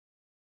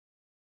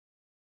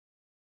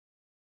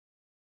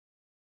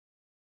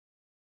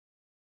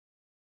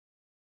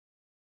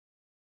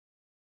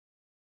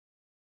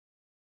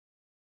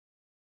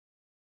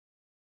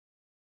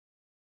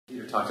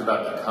Peter talked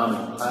about the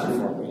common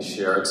platform we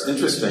share. It's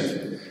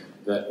interesting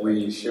that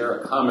we share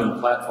a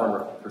common platform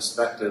or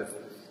perspective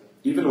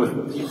even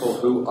with people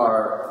who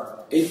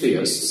are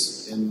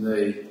atheists in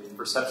the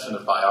perception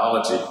of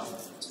biology.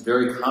 It's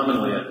very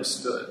commonly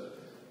understood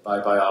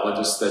by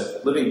biologists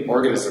that living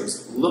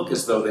organisms look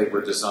as though they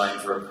were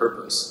designed for a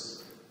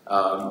purpose.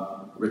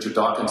 Richard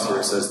Dawkins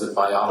here says that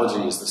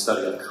biology is the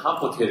study of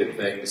complicated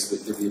things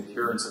that give the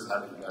appearance of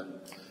having been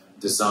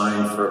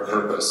designed for a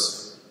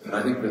purpose. And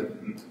I think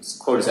that this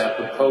quote is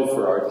apropos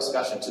for our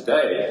discussion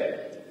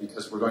today,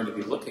 because we're going to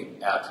be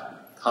looking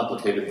at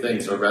complicated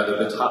things, or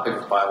rather the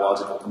topic of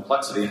biological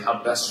complexity, and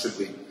how best should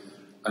we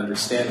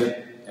understand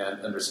it and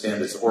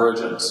understand its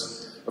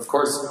origins. Of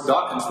course,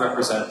 Dawkins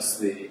represents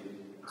the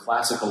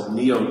classical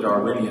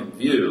neo-Darwinian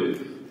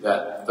view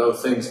that though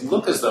things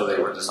look as though they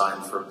were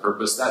designed for a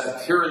purpose, that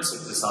appearance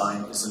of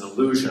design is an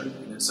illusion.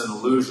 And it's an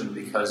illusion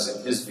because,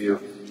 in his view,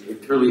 a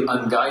purely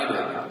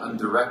unguided,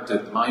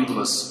 undirected,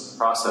 mindless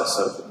process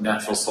of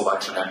natural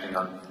selection acting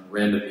on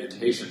random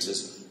mutations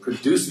has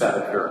produced that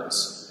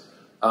appearance.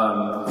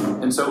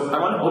 And so I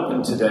want to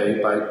open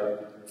today by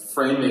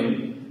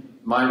framing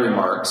my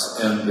remarks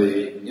and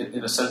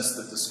in a sense,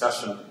 the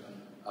discussion,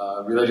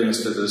 relating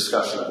this to the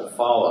discussion that will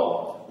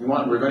follow.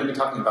 We're going to be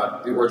talking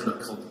about the origin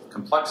of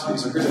complexity.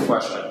 So here's a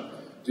question.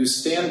 Do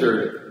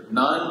standard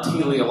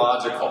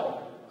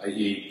non-teleological,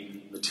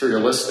 i.e.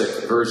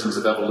 materialistic versions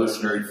of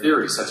evolutionary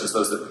theory, such as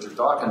those that Richard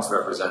Dawkins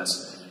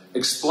represents,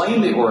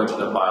 explain the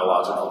origin of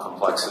biological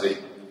complexity?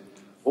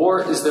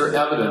 Or is there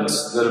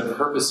evidence that a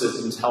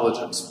purposive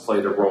intelligence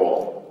played a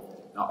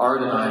role? Now,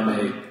 Ard and I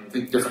may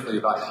think differently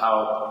about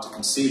how to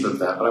conceive of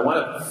that, but I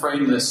want to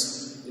frame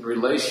this in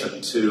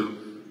relation to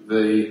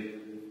the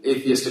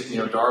atheistic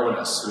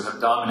neo-Darwinists who have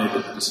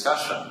dominated the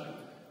discussion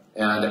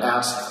and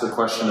ask the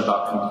question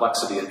about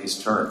complexity in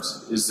these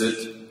terms. Is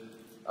it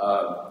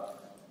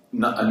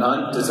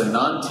does a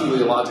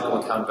non-teleological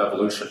account of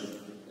evolution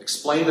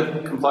explain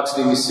the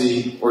complexity we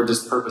see, or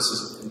does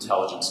purposes of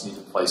intelligence need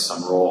to play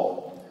some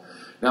role?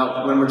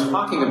 Now, when we're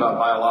talking about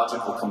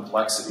biological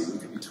complexity, we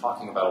could be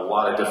talking about a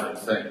lot of different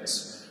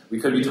things. We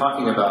could be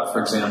talking about, for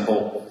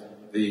example,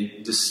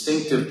 the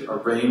distinctive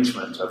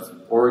arrangement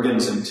of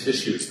organs and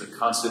tissues that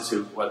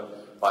constitute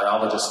what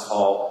biologists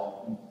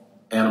call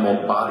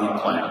animal body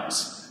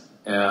plans.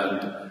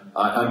 And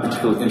I'm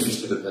particularly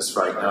interested in this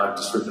right now. I've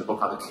just written a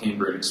book on the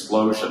Cambrian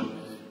explosion.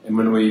 And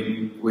when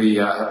we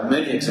have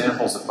many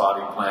examples of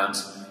body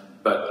plans,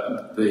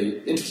 but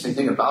the interesting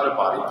thing about a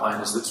body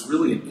plan is that it's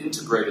really an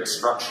integrated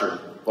structure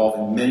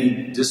involving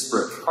many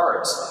disparate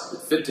parts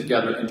that fit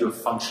together into a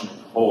functioning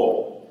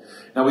whole.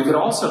 Now, we could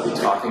also be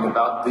talking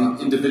about the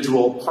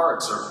individual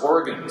parts or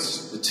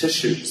organs, the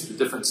tissues, the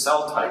different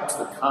cell types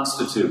that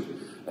constitute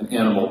an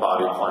animal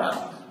body plan,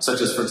 such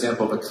as, for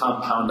example, the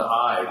compound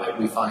eye that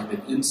we find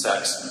in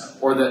insects,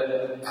 or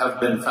that have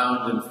been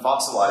found in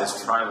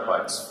fossilized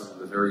trilobites from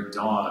the very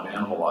dawn of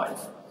animal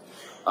life.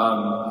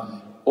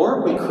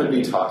 Or we could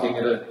be talking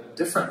at a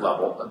different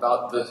level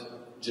about the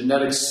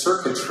genetic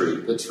circuitry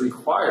that's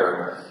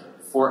required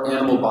for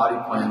animal body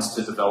plans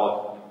to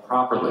develop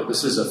properly.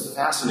 This is a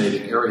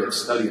fascinating area of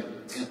study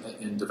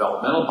in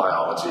developmental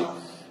biology,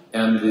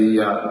 and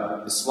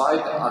the slide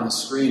on the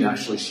screen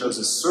actually shows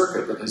a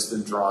circuit that has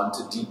been drawn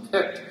to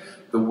depict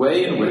the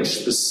way in which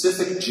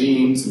specific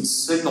genes and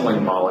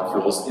signaling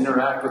molecules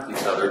interact with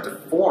each other to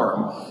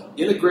form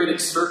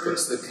integrated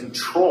circuits that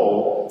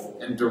control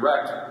and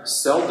direct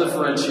cell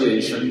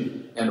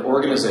differentiation and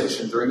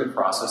organization during the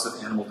process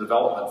of animal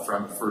development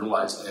from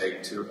fertilized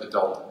egg to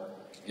adult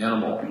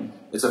animal.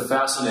 It's a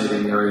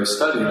fascinating area of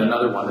study, and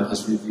another one that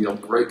has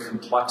revealed great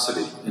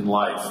complexity in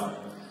life.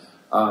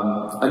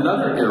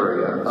 Another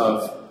area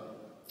of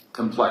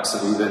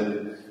complexity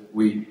that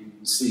we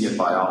see in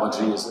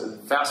biology is a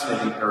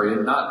fascinating area,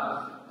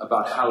 not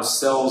about how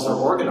cells are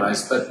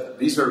organized, but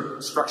these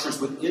are structures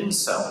within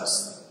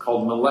cells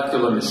called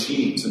molecular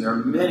machines, and there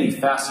are many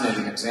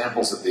fascinating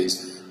examples of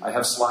these. I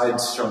have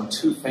slides showing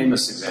two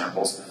famous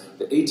examples.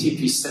 The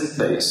ATP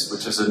synthase,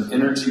 which is an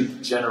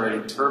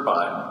energy-generating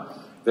turbine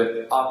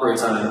that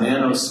operates on a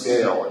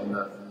nanoscale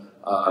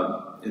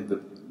in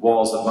the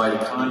walls of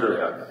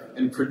mitochondria,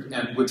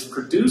 and which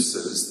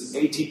produces the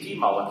ATP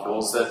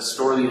molecules that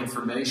store the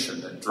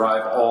information that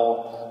drive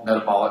all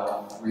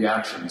metabolic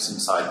reactions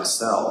inside the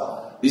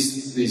cell.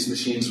 These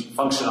machines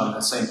function on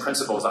the same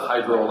principle as a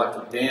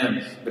hydroelectric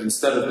dam, but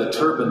instead of the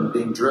turbine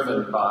being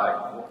driven by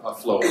a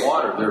flow of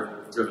water, they're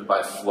driven by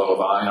a flow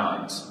of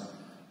ions.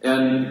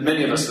 And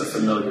many of us are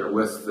familiar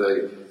with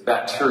the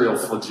bacterial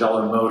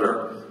flagellar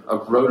motor, a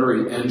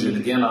rotary engine,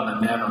 again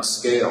on a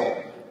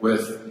nanoscale,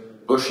 with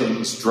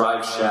bushings,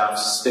 drive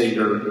shafts,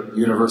 stator,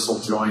 universal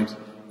joint,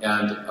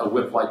 and a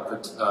whip-like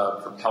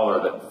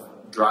propeller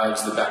that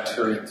drives the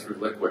bacterium through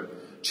liquid,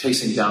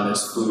 chasing down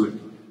its food,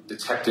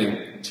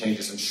 detecting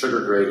changes in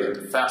sugar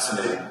gradient.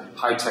 Fascinating,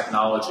 high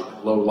technology,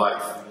 low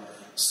life.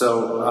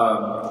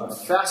 So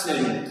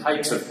fascinating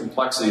types of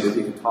complexity that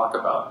we can talk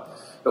about.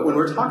 But when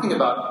we're talking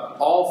about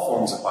all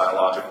forms of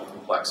biological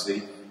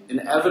complexity,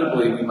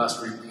 inevitably we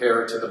must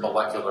repair to the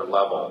molecular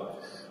level.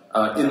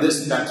 In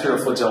this bacterial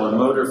flagella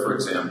motor, for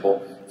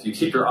example, if you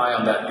keep your eye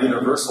on that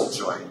universal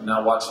joint,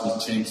 now watch me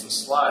change the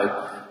slide,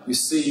 you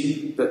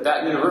see that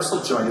that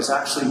universal joint is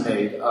actually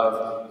made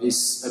of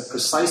a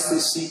precisely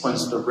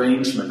sequenced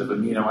arrangement of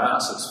amino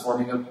acids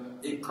forming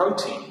a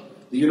protein.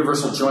 The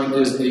universal joint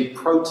is a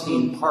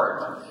protein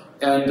part,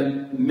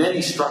 and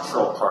many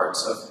structural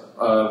parts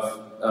of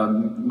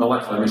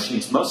molecular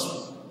machines,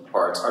 most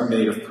parts, are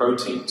made of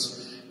proteins.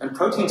 And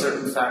proteins are,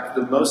 in fact,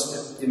 the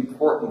most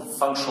important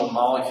functional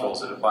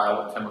molecules at a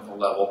biochemical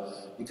level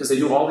because they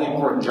do all the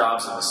important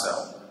jobs in the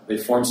cell. They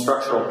form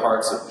structural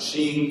parts of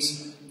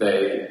machines,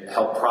 they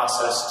help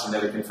process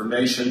genetic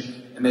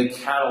information, and they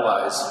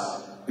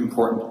catalyze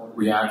important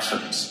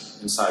reactions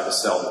inside the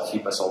cell that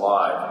keep us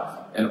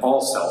alive, and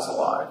all cells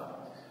alive.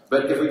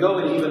 But if we go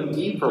an even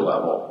deeper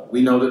level,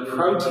 we know that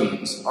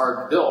proteins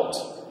are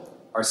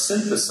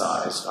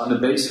synthesized on the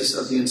basis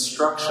of the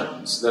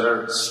instructions that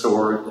are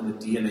stored in the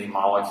DNA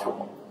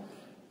molecule.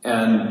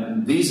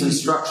 And these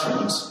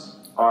instructions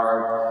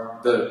are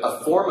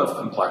a form of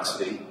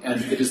complexity, and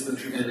it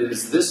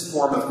is this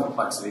form of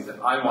complexity that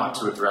I want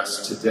to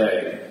address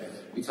today.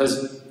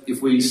 Because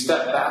if we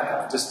step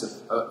back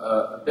just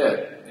a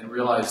bit and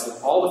realize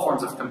that all the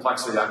forms of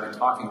complexity I've been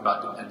talking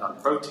about depend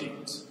on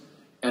proteins,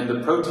 and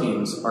the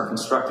proteins are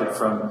constructed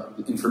from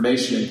the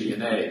information in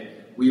DNA,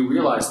 we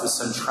realize the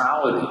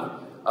centrality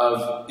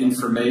of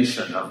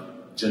information, of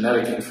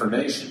genetic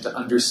information, to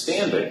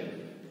understanding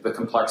the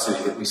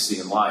complexity that we see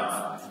in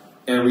life.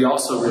 And we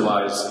also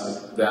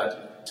realize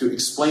that to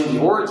explain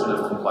the origin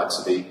of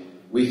complexity,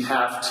 we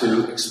have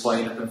to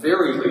explain, at the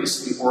very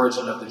least, the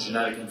origin of the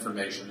genetic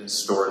information that's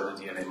stored in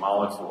the DNA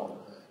molecule.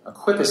 A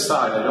quick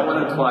aside, I don't want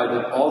to imply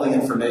that all the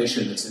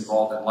information that's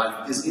involved in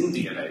life is in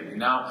DNA. We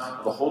now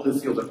have a whole new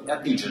field of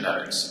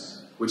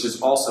epigenetics, which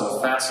is also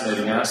a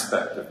fascinating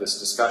aspect of this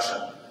discussion.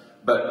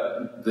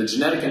 But the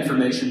genetic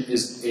information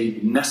is a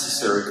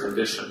necessary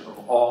condition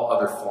of all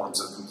other forms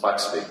of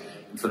complexity.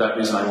 And for that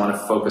reason, I want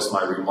to focus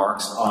my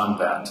remarks on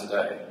that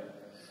today.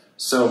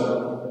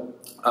 So,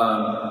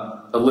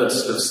 a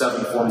list of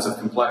 7 forms of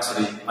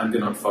complexity. I'm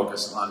going to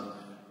focus on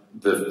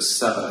the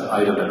 7th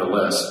item in the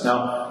list.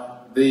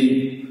 Now,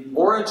 the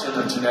origin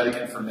of genetic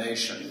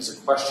information is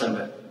a question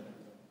that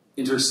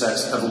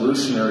intersects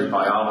evolutionary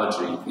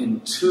biology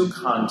in 2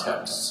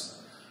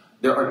 contexts.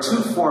 There are 2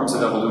 forms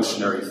of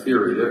evolutionary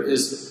theory. There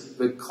is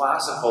the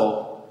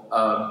classical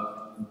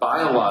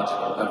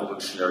biological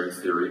evolutionary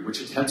theory,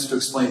 which attempts to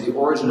explain the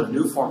origin of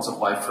new forms of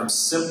life from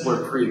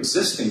simpler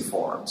pre-existing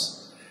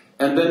forms.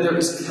 And then there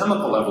is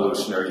chemical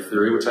evolutionary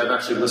theory, which I've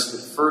actually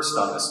listed first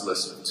on this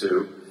list of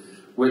 2,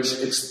 which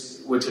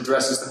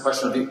addresses the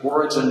question of the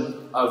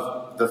origin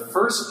of the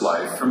first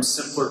life from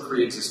simpler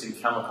pre-existing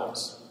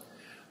chemicals.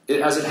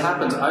 As it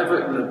happens, I've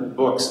written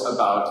books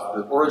about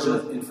the origin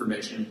of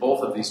information in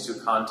both of these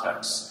 2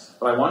 contexts,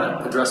 but I want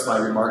to address my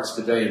remarks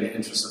today in the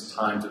interest of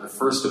time to the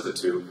first of the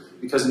 2,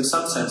 because in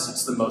some sense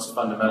it's the most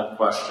fundamental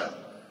question.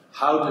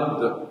 How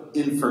did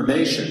the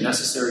information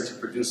necessary to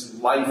produce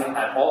life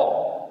at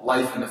all,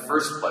 life in the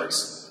first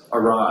place,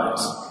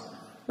 arise?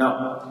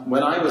 Now,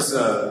 when I was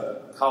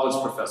a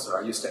college professor,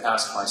 I used to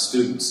ask my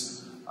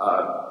students,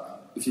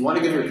 if you want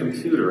to give your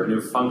computer a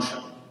new function,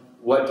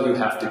 what do you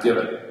have to give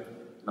it?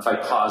 If I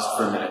paused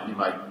for a minute, you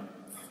might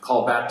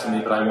call back to me,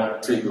 but I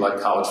won't treat you like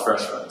college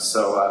freshmen.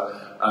 So,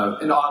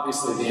 and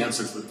obviously the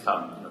answers would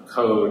come,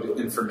 code,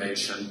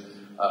 information,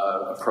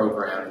 a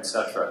program,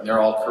 etc. And they're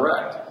all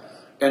correct.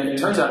 And it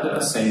turns out that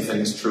the same thing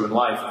is true in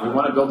life. If we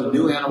want to build a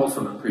new animal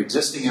from a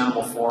pre-existing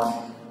animal form,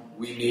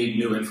 we need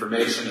new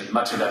information, and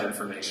much of that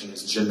information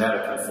is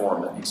genetic in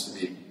form that needs to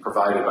be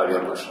provided by the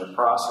evolutionary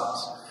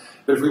process.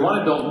 But if we want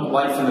to build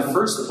life in the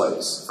first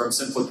place from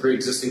simply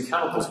pre-existing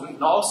chemicals, we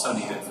also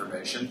need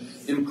information,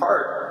 in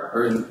part,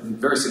 or in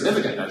very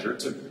significant measure,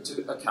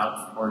 to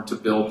account for and to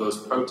build those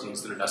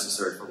proteins that are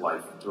necessary for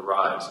life to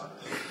arise.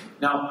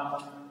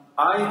 Now,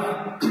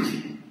 I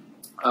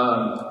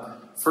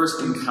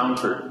first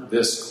encountered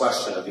this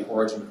question of the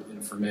origin of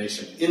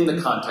information in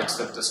the context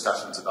of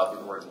discussions about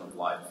the origin of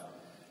life.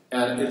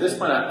 And at this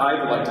point,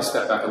 I would like to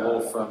step back a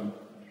little from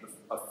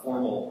a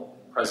formal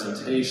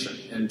presentation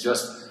and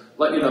just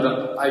let you know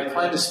that I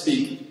plan to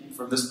speak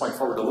from this point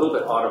forward a little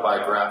bit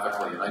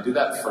autobiographically, and I do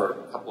that for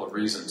a couple of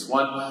reasons.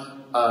 One,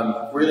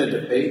 we're in a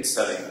debate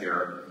setting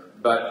here,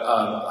 but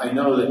I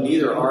know that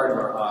neither Ard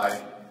nor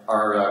I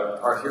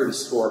are here to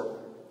score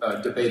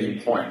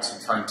debating points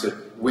and trying to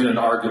win an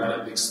argument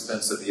at the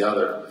expense of the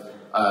other.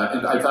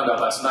 And I found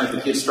out last night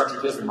that he had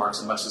structured his remarks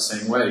in much the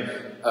same way,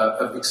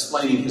 of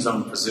explaining his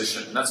own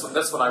position. And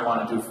that's what I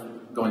want to do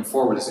going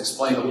forward, is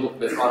explain a little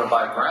bit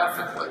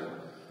autobiographically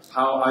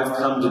how I've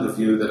come to the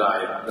view that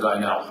I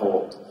now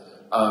hold.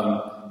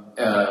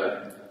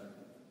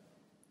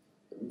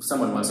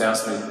 Someone once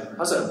asked me,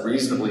 how's a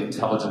reasonably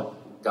intelligent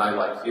guy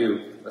like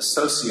you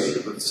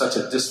associated with such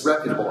a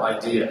disreputable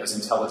idea as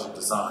intelligent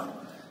design?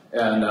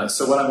 And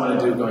so what I want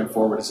to do going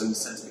forward is, in a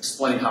sense,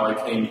 explain how I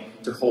came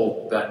to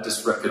hold that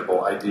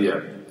disreputable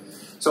idea.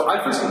 So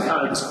I first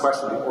encountered this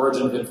question of the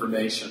origin of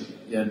information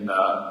in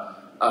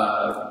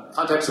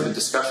context of a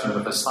discussion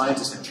with a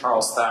scientist named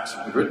Charles Thaxter,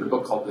 who had written a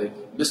book called The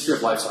Mystery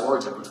of Life's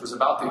Origin, which was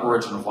about the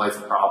origin of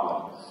life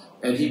problem.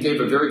 And he gave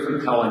a very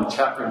compelling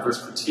chapter and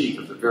verse critique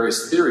of the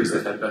various theories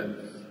that had been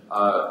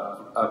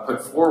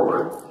put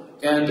forward.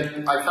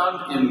 And I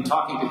found in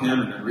talking to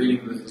him and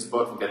reading his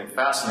book and getting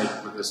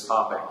fascinated with this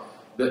topic,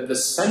 that the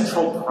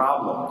central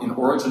problem in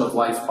origin of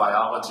life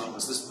biology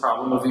was this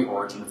problem of the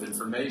origin of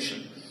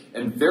information.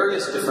 And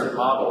various different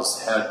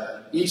models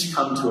had each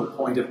come to a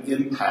point of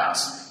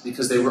impasse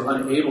because they were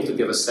unable to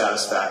give a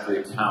satisfactory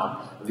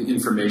account of the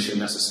information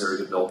necessary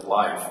to build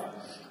life.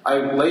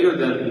 I later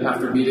then,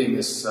 after meeting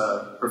this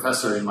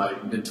professor in my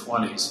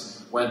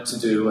mid-20s, went to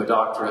do a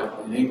doctorate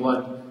in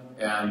England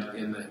and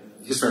in the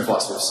history and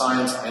philosophy of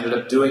science. I ended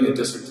up doing a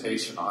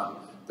dissertation on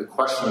the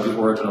question of the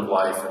origin of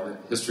life and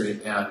the history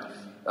and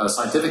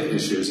scientific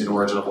issues in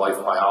origin of life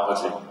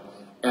biology.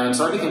 And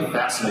so I became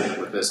fascinated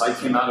with this. I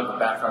came out of a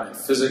background in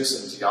physics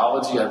and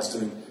geology. I was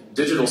doing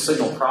digital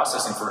signal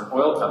processing for an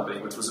oil company,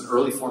 which was an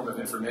early form of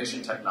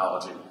information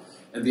technology.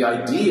 And the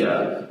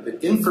idea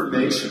that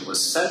information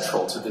was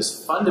central to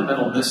this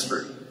fundamental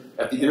mystery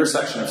at the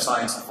intersection of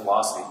science and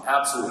philosophy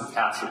absolutely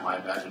captured my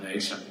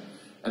imagination.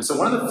 And so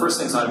one of the first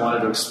things I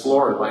wanted to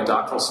explore in my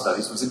doctoral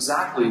studies was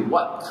exactly when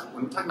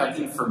we're talking about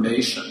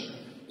information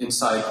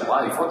inside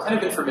life, what kind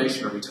of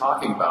information are we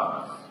talking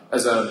about?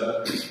 As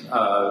a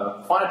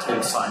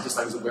quantitative scientist,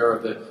 I was aware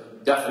of the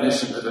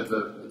definition of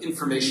the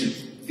information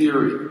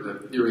theory,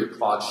 the theory of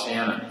Claude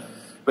Shannon.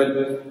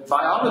 But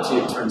biology,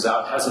 it turns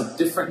out, has a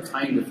different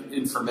kind of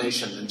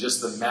information than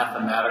just the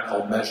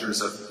mathematical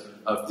measures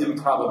of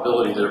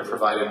improbability that are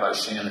provided by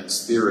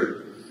Shannon's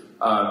theory.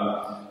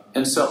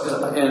 And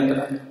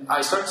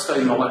I started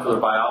studying molecular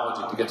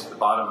biology to get to the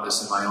bottom of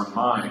this in my own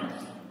mind.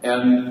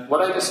 And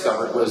what I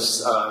discovered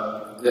was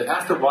that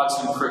after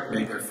Watson and Crick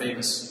made their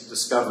famous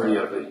discovery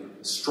of the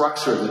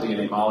structure of the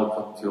DNA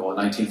molecule in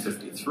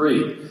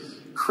 1953,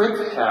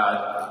 Crick had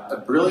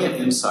a brilliant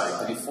insight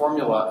that he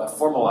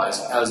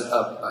formalized as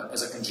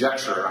a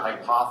conjecture, or a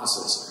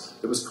hypothesis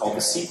that was called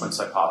the sequence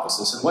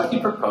hypothesis. And what he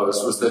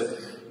proposed was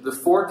that the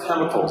four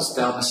chemicals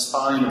down the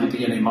spine of the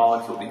DNA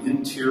molecule, the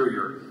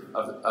interior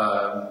of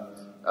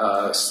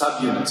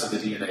subunits of the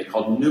DNA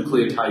called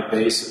nucleotide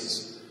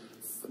bases,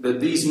 that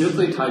these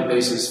nucleotide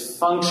bases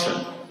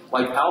function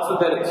like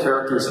alphabetic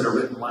characters in a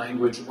written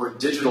language or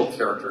digital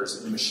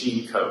characters in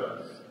machine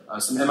code.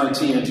 Some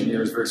MIT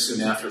engineers very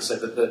soon after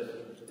said that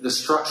the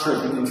structure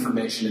of the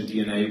information in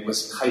DNA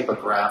was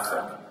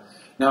typographic.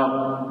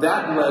 Now,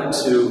 that led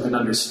to an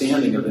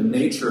understanding of the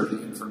nature of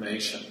the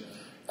information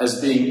as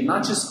being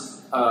not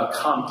just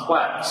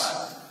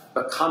complex,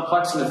 but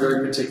complex in a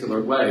very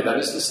particular way. That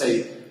is to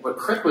say, what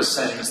Crick was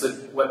saying is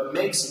that what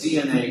makes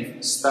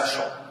DNA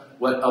special,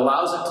 what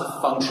allows it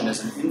to function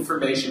as an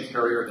information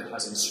carrier that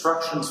has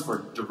instructions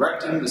for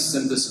directing the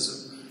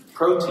synthesis of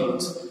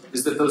proteins,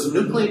 is that those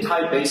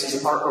nucleotide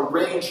bases are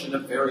arranged in a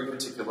very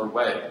particular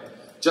way.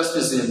 Just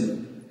as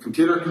in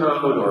computer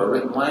code or a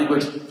written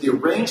language, the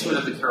arrangement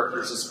of the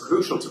characters is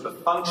crucial to the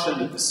function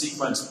that the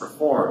sequence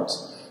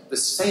performs. The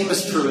same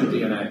is true in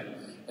DNA.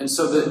 And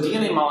so the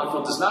DNA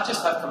molecule does not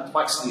just have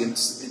complexity in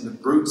the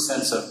brute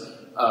sense of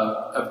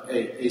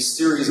a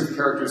series of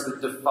characters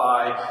that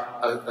defy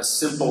a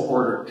simple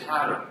ordered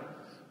pattern,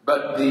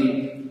 but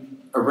the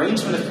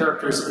arrangement of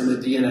characters in the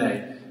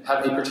DNA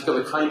have a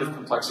particular kind of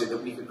complexity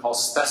that we could call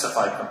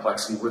specified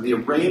complexity, where the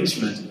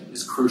arrangement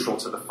is crucial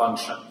to the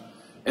function.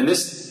 And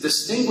this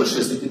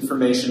distinguishes the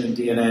information in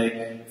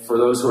DNA, for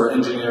those who are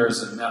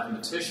engineers and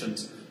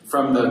mathematicians,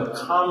 from the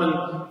common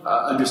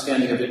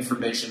understanding of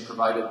information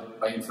provided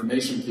by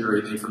information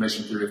theory, the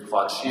information theory of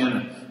Claude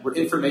Shannon, where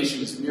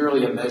information is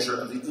merely a measure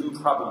of the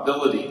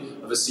improbability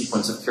of a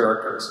sequence of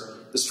characters.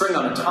 The string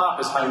on the top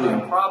is highly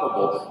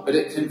improbable, but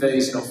it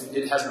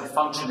has no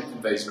function, it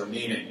conveys no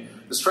meaning.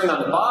 The string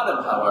on the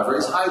bottom, however,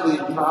 is highly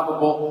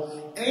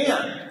improbable,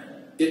 and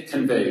it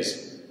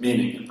conveys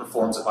meaning. It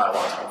performs a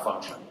biological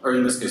function, or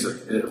in this case,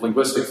 a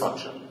linguistic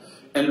function.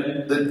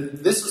 And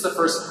this was the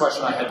first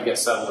question I had to get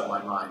settled in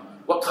my mind.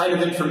 What kind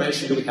of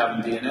information do we have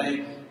in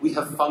DNA? We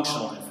have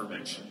functional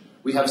information.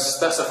 We have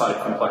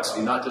specified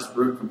complexity, not just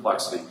brute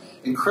complexity.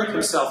 And Crick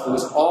himself, who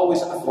was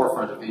always at the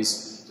forefront of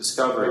these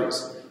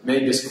discoveries,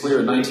 made this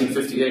clear in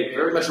 1958,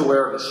 very much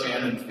aware of the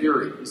Shannon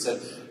theory. He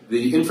said,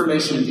 the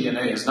information in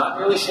DNA is not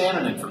merely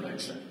Shannon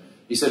information.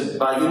 He said,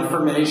 by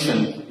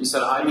information, he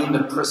said, I mean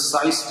the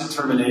precise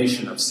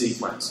determination of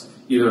sequence,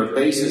 either of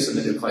bases in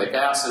the nucleic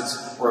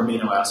acids or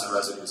amino acid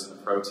residues in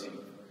the protein.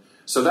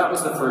 So that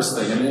was the first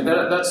thing. And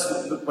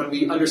that's when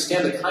we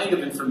understand the kind of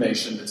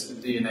information that's in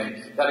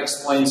DNA, that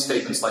explains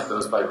statements like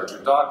those by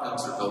Richard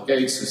Dawkins or Bill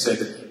Gates, who say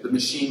that the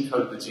machine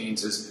code of the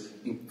genes is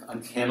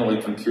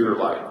uncannily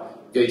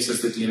computer-like. Gates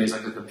says that DNA is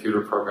like a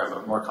computer program,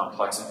 but more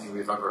complex than any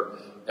we've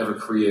ever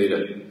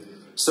created.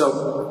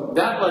 So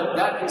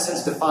that in a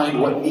sense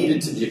defined what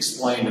needed to be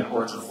explained in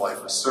origin of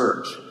life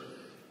research.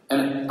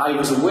 And I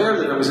was aware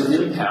that there was an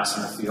impasse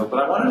in the field, but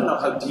I wanted to know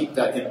how deep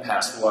that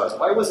impasse was.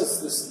 Why was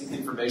this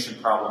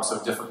information problem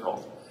so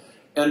difficult?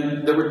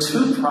 And there were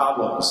two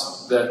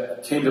problems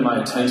that came to my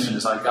attention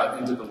as I got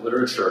into the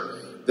literature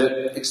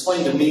that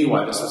explained to me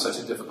why this was such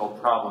a difficult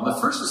problem. The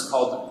first is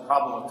called the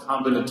problem of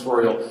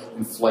combinatorial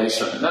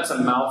inflation, and that's a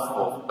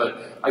mouthful,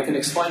 but I can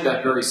explain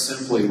that very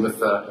simply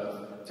with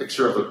a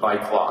picture of a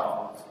bike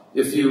lock.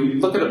 If you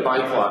look at a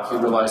bike lock, you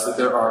realize that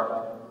there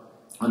are,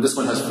 and this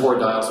one has 4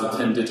 dials with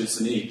 10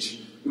 digits in each.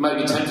 You might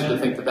be tempted to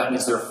think that that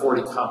means there are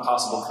 40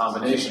 possible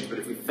combinations, but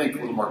if we think a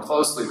little more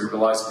closely, we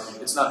realize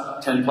it's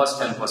not 10 plus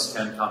 10 plus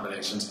 10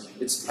 combinations,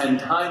 it's 10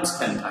 times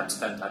 10 times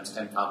 10 times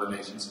 10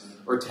 combinations,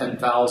 or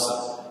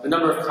 10,000. The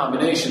number of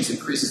combinations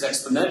increases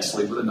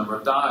exponentially with the number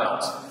of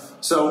dials.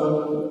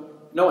 So,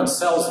 no one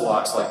sells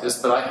locks like this,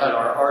 but I had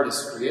our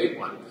artists create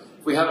one.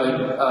 If we have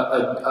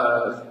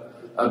a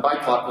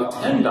bike lock with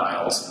 10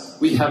 dials,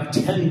 we have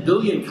 10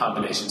 billion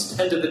combinations,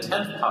 10 to the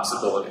 10th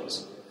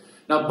possibilities.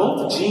 Now,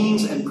 both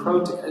genes and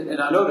protein,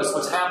 and I notice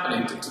what's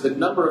happening to the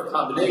number of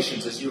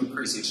combinations as you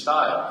increase each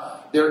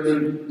dial. They're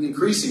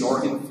increasing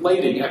or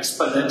inflating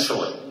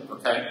exponentially,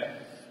 okay?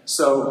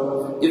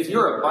 So, if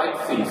you're a bike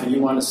thief and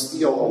you want to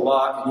steal a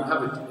lock, and you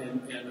have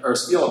or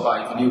steal a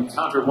bike, and you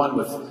encounter one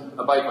with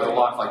a bike with a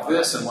lock like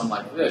this and one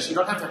like this, you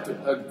don't have to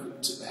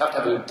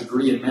have a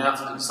degree in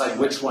math to decide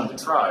which one to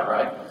try,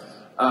 right?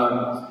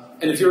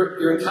 And if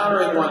you're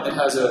encountering one that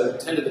has a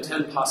 10 to the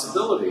 10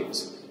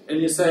 possibilities, and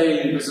you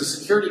say there's a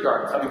security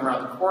guard coming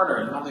around the corner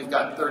and you've only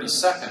got 30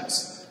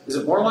 seconds, is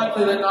it more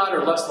likely than not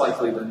or less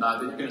likely than not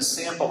that you're going to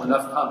sample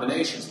enough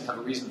combinations to have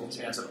a reasonable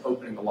chance of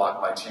opening the lock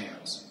by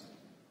chance?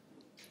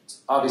 It's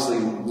obviously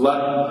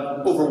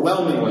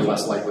overwhelmingly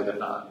less likely than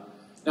not.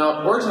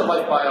 Now, origin of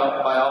life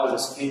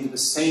biologists came to the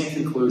same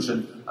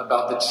conclusion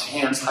about the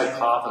chance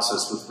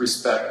hypothesis with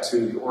respect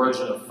to the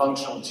origin of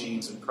functional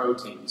genes and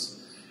proteins.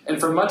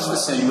 And for much the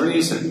same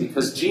reason,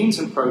 because genes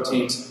and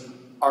proteins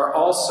are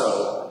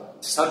also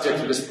subject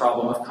to this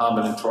problem of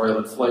combinatorial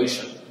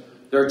inflation.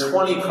 There are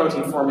 20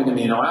 protein-forming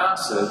amino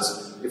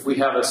acids. If we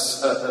have a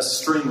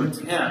string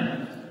with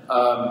 10,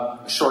 a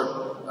short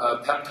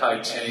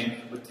peptide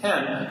chain with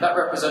 10, that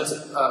represents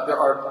there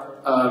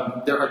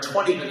are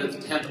 20 to the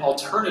 10th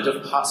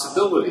alternative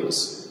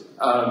possibilities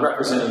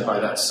represented by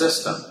that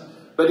system.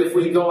 But if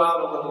we go out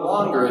a little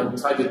longer and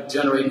try to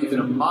generate even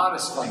a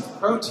modest length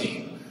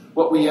protein,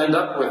 what we end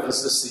up with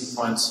is a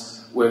sequence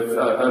with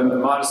a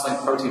modest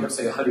length protein of,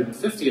 say,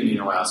 150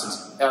 amino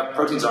acids.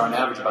 Proteins are on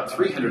average about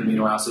 300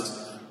 amino acids.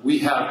 We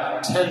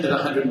have 10 to the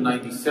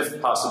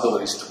 195th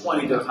possibilities,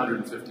 20 to the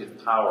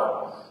 150th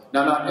power.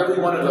 Now, not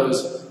every one of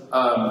those,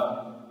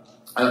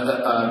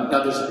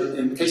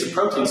 in the case of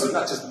proteins, there's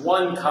not just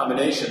one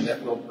combination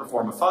that will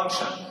perform a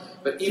function,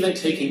 but even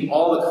taking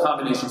all the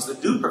combinations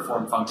that do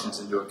perform functions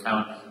into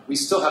account, we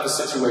still have a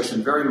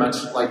situation very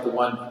much like the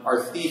one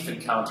our thief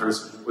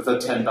encounters with a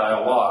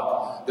 10-dial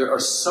lock. There are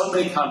so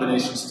many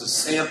combinations to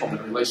sample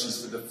in relation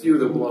to the few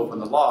that will open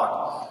the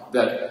lock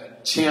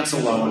that chance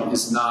alone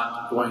is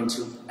not going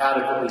to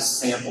adequately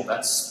sample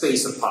that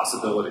space of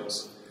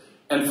possibilities.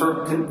 And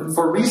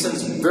for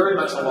reasons very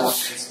much along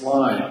this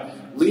line,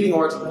 leading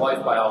origin of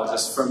life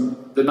biologists from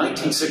the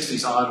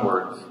 1960s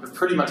onward have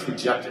pretty much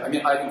rejected,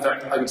 in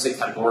fact, I would say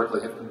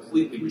categorically, have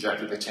completely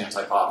rejected the chance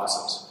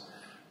hypothesis.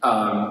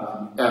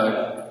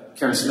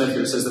 Karen Smith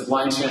here says that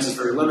blind chance is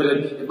very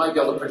limited. It might be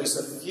able to produce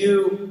a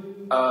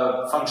few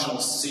functional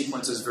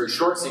sequences, very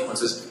short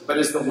sequences, but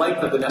as the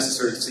length of the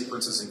necessary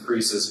sequences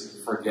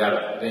increases, forget it.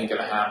 It ain't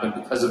going to happen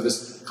because of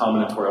this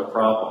combinatorial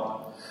problem.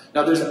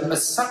 Now, there's a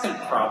second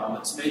problem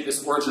that's made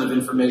this origin of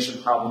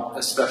information problem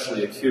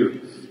especially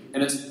acute.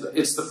 And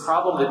it's the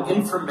problem that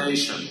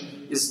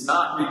information is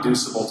not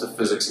reducible to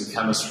physics and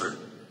chemistry.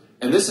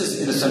 And this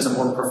is, in a sense, a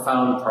more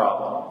profound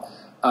problem.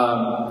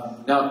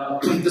 Now,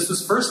 this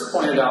was first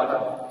pointed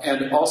out,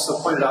 and also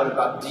pointed out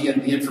about the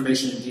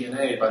information in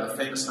DNA by the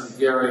famous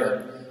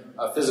Hungarian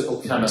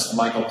physical chemist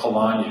Michael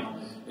Polanyi.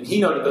 And he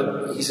noted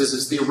that, he says,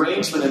 it's the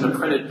arrangement in the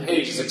printed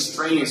page is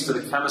extraneous to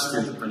the chemistry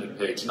of the printed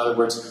page. In other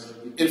words,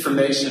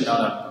 information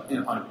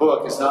on a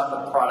book is not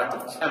the product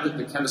of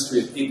the chemistry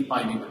of ink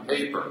binding the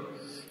paper.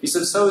 He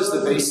said, so is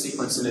the base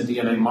sequence in a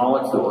DNA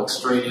molecule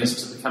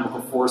extraneous to the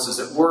chemical forces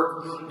at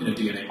work in a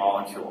DNA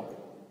molecule.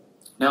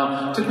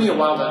 Now, it took me a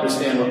while to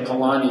understand what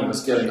Polanyi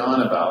was getting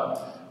on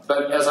about,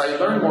 but as I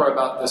learned more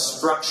about the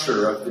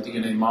structure of the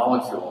DNA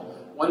molecule,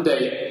 one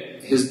day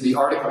the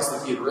articles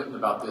that he had written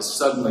about this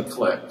suddenly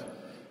clicked.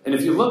 And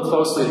if you look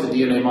closely at the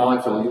DNA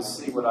molecule, you'll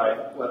see what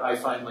I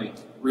finally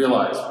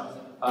realized.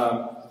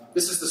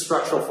 This is the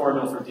structural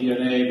formula for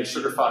DNA. The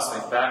sugar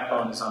phosphate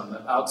backbone is on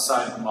the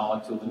outside of the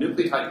molecule. The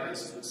nucleotide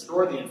bases that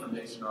store the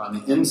information are on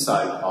the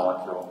inside of the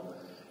molecule.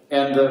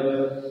 And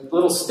the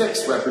little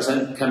sticks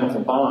represent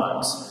chemical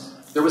bonds.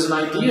 There was an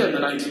idea in the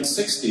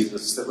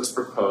 1960s that was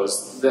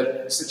proposed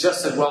that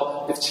suggested,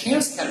 well, if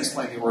chance can't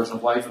explain the origin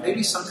of life,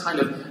 maybe some kind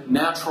of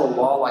natural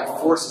law-like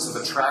forces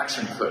of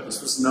attraction could. This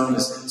was known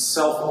as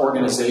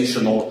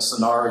self-organizational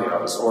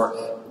scenarios,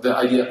 or the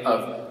idea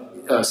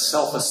of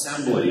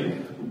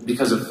self-assembly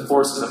because of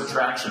forces of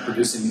attraction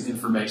producing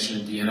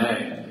information in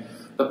DNA.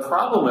 The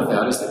problem with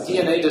that is that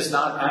DNA does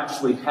not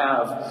actually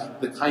have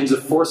the kinds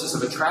of forces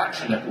of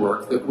attraction at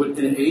work that would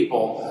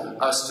enable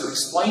us to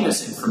explain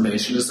this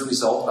information as a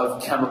result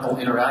of chemical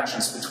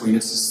interactions between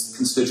its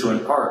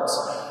constituent parts.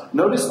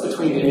 Notice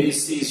between the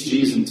A's, C's,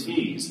 G's, and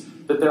T's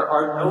that there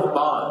are no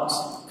bonds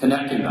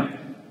connecting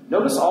them.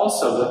 Notice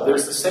also that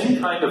there's the same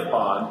kind of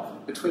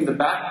bond between the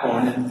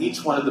backbone and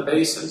each one of the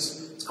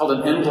bases. It's called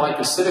an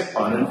N-glycosidic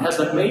bond, and it has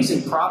an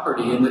amazing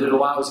property in that it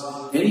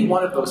allows any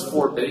one of those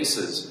four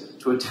bases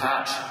to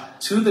attach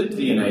to the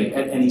DNA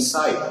at any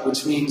site,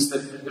 which means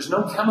that there's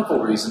no chemical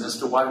reason as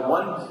to why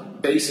one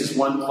base is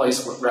one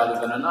place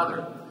rather than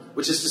another.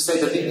 Which is to say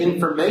that the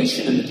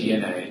information in the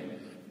DNA,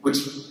 which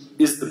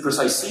is the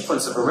precise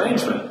sequence of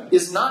arrangement,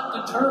 is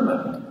not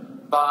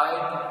determined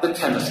by the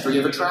chemistry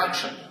of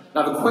attraction.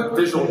 Now, the quick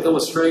visual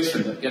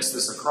illustration that gets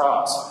this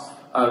across.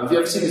 Have you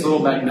ever seen these little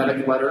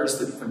magnetic letters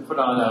that you can put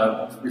on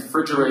a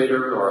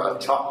refrigerator or a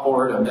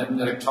chalkboard, a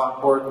magnetic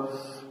chalkboard?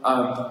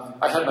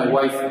 I had my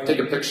wife take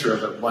a picture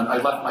of it when I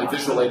left my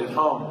visual aid at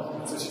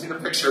home. So she took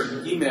a picture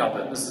and emailed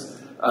it. This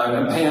is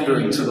I'm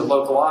pandering to the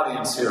local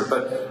audience here,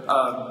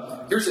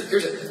 but here's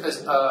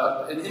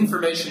an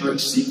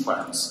information-rich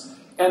sequence.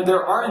 And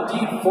there are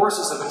indeed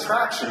forces of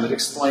attraction that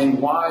explain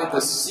why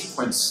the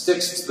sequence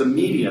sticks to the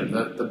medium,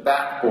 the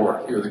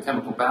backboard here, the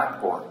chemical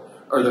backboard,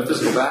 or the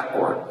physical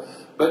backboard.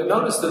 But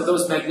notice that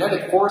those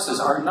magnetic forces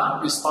are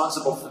not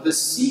responsible for the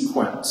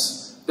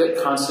sequence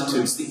that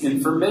constitutes the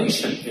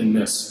information in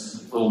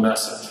this little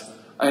message.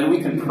 And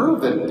we can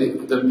prove that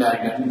the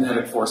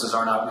magnetic forces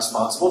are not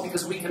responsible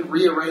because we can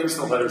rearrange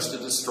the letters to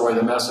destroy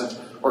the message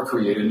or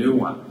create a new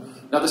one.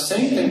 Now, the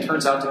same thing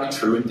turns out to be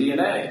true in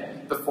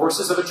DNA. The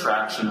forces of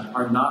attraction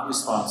are not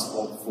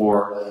responsible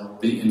for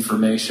the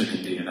information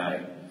in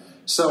DNA.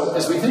 So,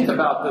 as we think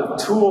about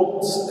the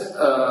tools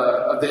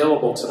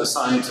available to the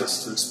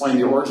scientists to explain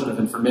the origin of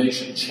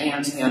information,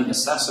 chance and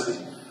necessity,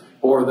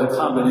 or the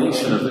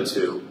combination of the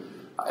two,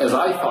 as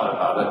I thought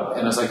about it,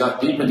 and as I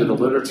got deep into the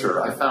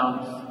literature, I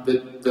found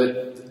that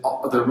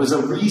there was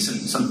a reason,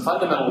 some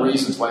fundamental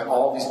reasons why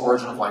all these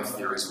origin of life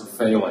theories were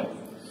failing.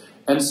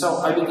 And so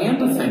I began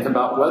to think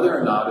about whether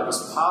or not it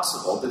was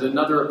possible that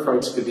another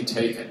approach could be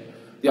taken.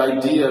 The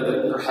idea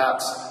that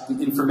perhaps the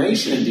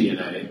information in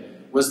DNA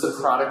was the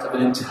product of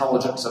an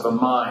intelligence, of a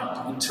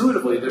mind.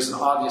 Intuitively, there's an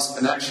obvious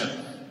connection.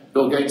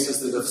 Bill Gates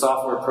says that a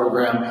software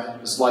program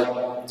is like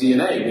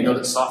DNA. We know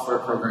that software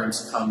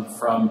programs come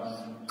from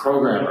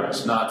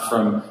programmers, not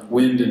from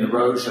wind and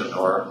erosion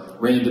or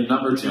random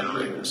number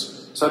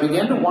generators. So I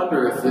began to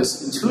wonder if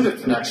this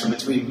intuitive connection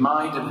between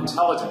mind and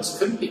intelligence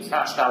couldn't be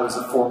cashed out as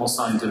a formal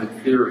scientific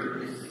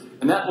theory.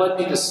 And that led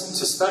me to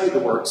study the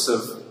works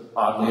of,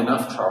 oddly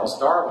enough, Charles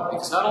Darwin.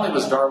 Because not only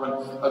was Darwin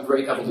a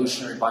great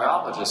evolutionary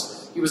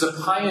biologist, he was a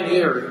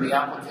pioneer in the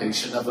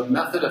application of a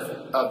method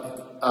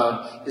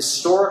of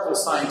historical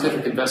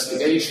scientific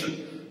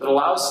investigation that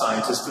allows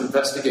scientists to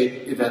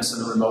investigate events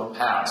in the remote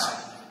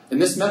past.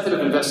 And this method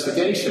of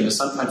investigation is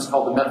sometimes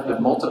called the method of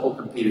multiple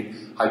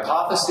competing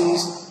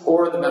hypotheses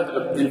or the method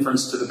of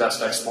inference to the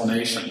best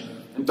explanation.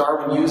 And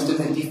Darwin used it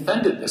and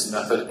defended this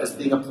method as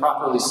being a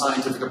properly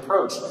scientific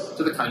approach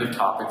to the kind of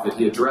topic that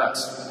he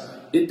addressed.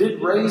 It did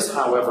raise,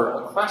 however,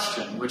 a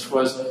question, which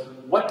was,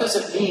 what does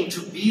it mean to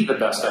be the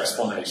best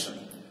explanation?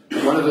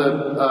 One of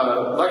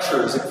the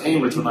lecturers at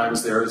Cambridge when I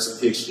was there as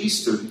a PhD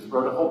student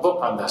wrote a whole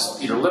book on this,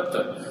 Peter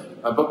Lipton,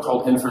 a book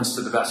called Inference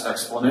to the Best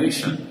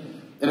Explanation.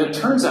 And it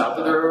turns out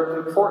that there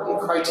are important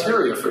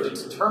criteria for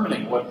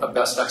determining what a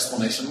best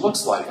explanation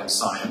looks like in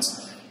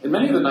science. And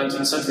many of the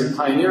 19th century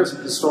pioneers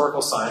of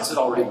historical science had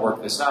already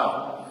worked this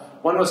out.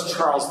 One was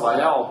Charles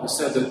Lyell, who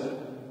said that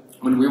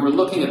when we were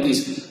looking at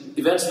these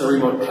events in the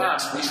remote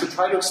past, we should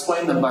try to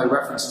explain them by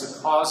reference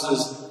to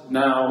causes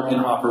now in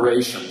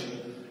operation.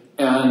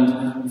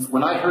 And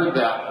when I heard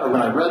that, or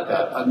when I read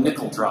that, a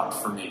nickel dropped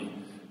for me,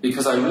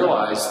 because I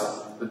realized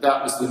that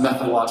that was the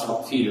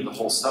methodological key to the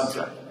whole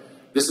subject.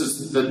 This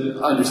was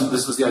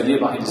the idea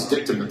behind his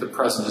dictum that the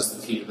present is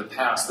the key to the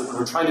past, that when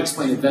we're trying to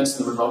explain events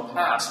in the remote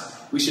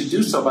past, we should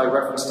do so by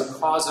reference to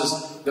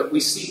causes that we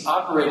see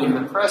operating in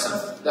the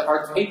present that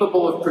are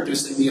capable of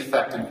producing the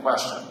effect in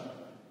question.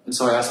 And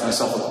so I asked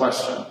myself a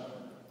question.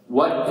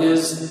 What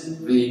is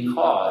the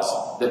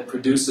cause that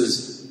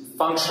produces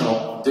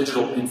functional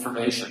digital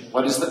information?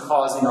 What is the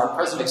cause in our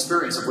present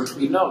experience of which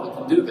we know that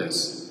can do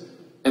this?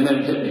 And then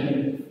it hit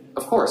me.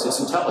 Of course, it's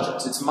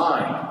intelligence, it's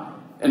mind.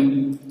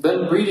 And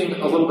then reading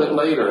a little bit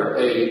later,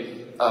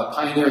 a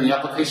pioneer in the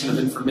application of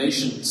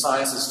information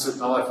sciences to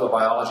molecular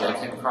biology, I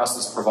came across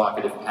this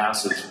provocative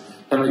passage.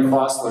 Henry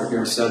Koestler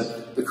here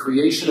said, the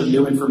creation of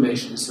new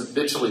information is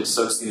habitually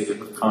associated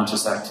with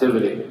conscious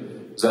activity.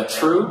 Is that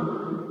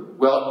true?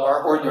 Well,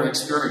 our ordinary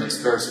experience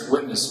bears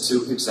witness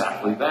to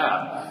exactly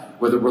that.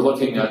 Whether we're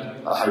looking at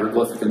a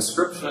hieroglyphic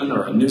inscription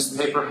or a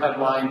newspaper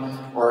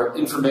headline or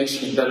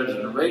information embedded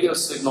in a radio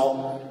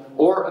signal,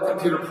 or a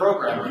computer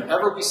program,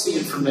 whenever we see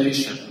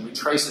information and we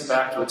trace it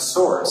back to its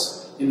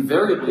source,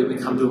 invariably we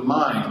come to a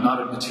mind, not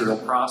a material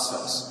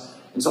process.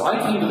 And so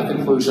I came to the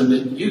conclusion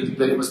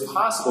that it was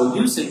possible,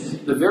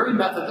 using the very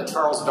method that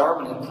Charles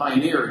Darwin had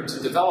pioneered,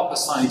 to develop a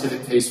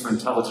scientific case for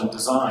intelligent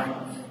design.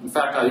 In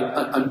fact,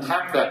 I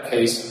unpacked that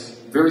case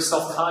very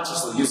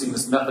self-consciously using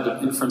this method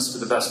of inference to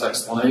the best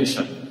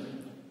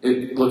explanation,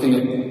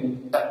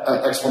 looking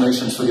at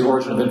explanations for the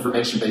origin of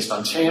information based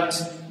on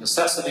chance,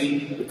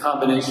 necessity, the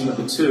combination of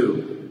the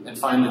two, and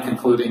finally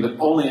concluding that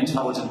only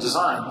intelligent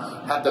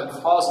design had the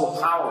causal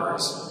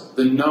powers,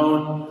 the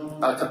known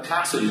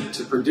capacity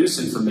to produce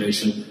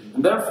information,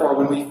 and therefore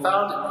when we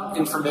found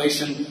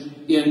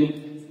information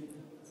in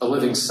a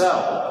living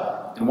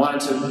cell and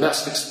wanted to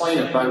best explain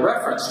it by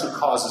reference to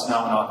causes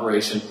now in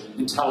operation,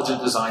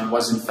 intelligent design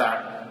was in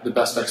fact the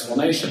best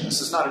explanation. This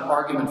is not an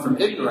argument from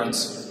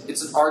ignorance,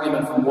 it's an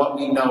argument from what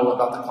we know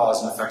about the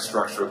cause and effect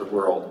structure of the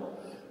world.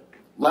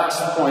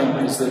 Last point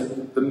is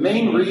that the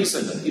main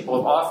reason that people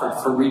have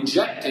offered for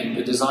rejecting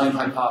the design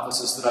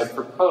hypothesis that I've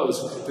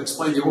proposed to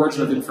explain the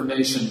origin of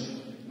information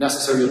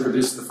necessary to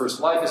produce the first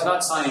life is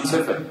not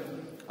scientific.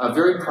 A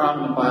very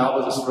prominent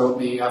biologist wrote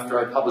me after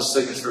I published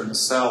Signature in the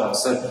Cell and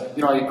said,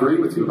 I agree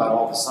with you about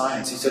all the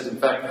science. He said, in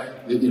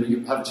fact,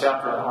 you have a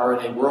chapter on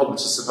RNA world,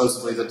 which is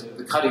supposedly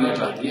the cutting-edge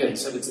idea. He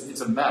said,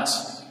 it's a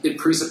mess. It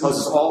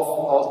presupposes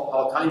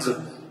all kinds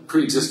of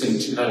pre-existing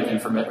genetic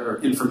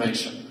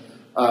information.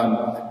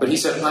 But he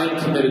said, I'm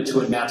committed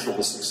to a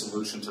naturalistic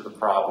solution to the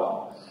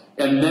problem.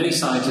 And many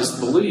scientists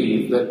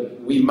believe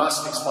that we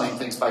must explain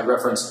things by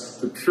reference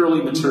to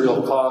purely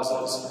material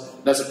causes.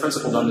 That's a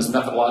principle known as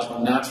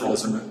methodological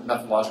naturalism,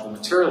 methodological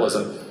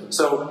materialism.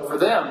 So for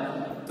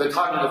them, the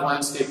cognitive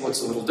landscape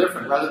looks a little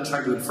different. Rather than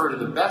trying to infer to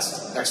the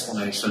best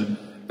explanation,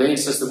 they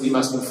insist that we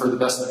must infer the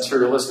best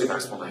materialistic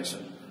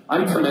explanation.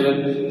 I'm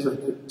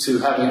committed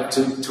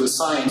to a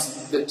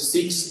science that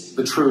seeks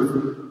the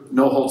truth,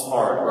 no holds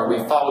barred, where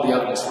we follow the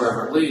evidence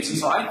wherever it leads. And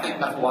so I think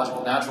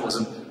methodological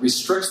naturalism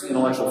restricts the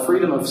intellectual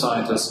freedom of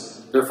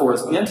scientists, therefore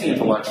it's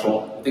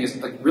anti-intellectual. I think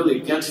it's really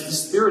against the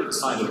spirit of the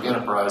scientific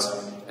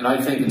enterprise, and I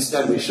think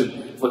instead we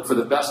should look for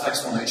the best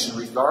explanation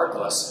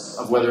regardless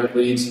of whether it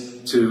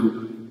leads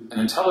to an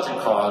intelligent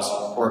cause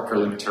or a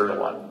purely material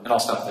one. And I'll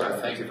stop there.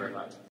 Thank you very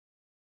much.